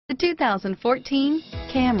The 2014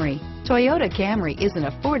 Camry. Toyota Camry is an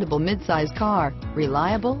affordable midsize car,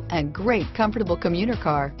 reliable and great comfortable commuter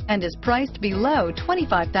car, and is priced below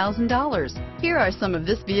 $25,000. Here are some of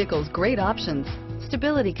this vehicle's great options: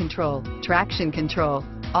 stability control, traction control,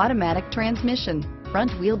 automatic transmission,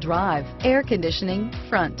 front wheel drive, air conditioning,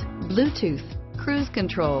 front, Bluetooth, cruise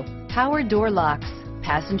control, power door locks,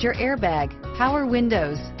 passenger airbag, power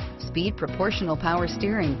windows, speed proportional power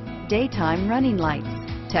steering, daytime running lights,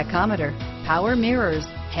 tachometer, power mirrors,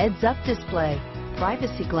 heads-up display,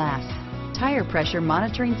 privacy glass, tire pressure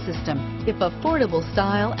monitoring system. If affordable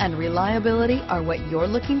style and reliability are what you're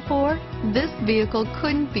looking for, this vehicle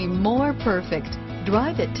couldn't be more perfect.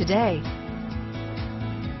 Drive it today.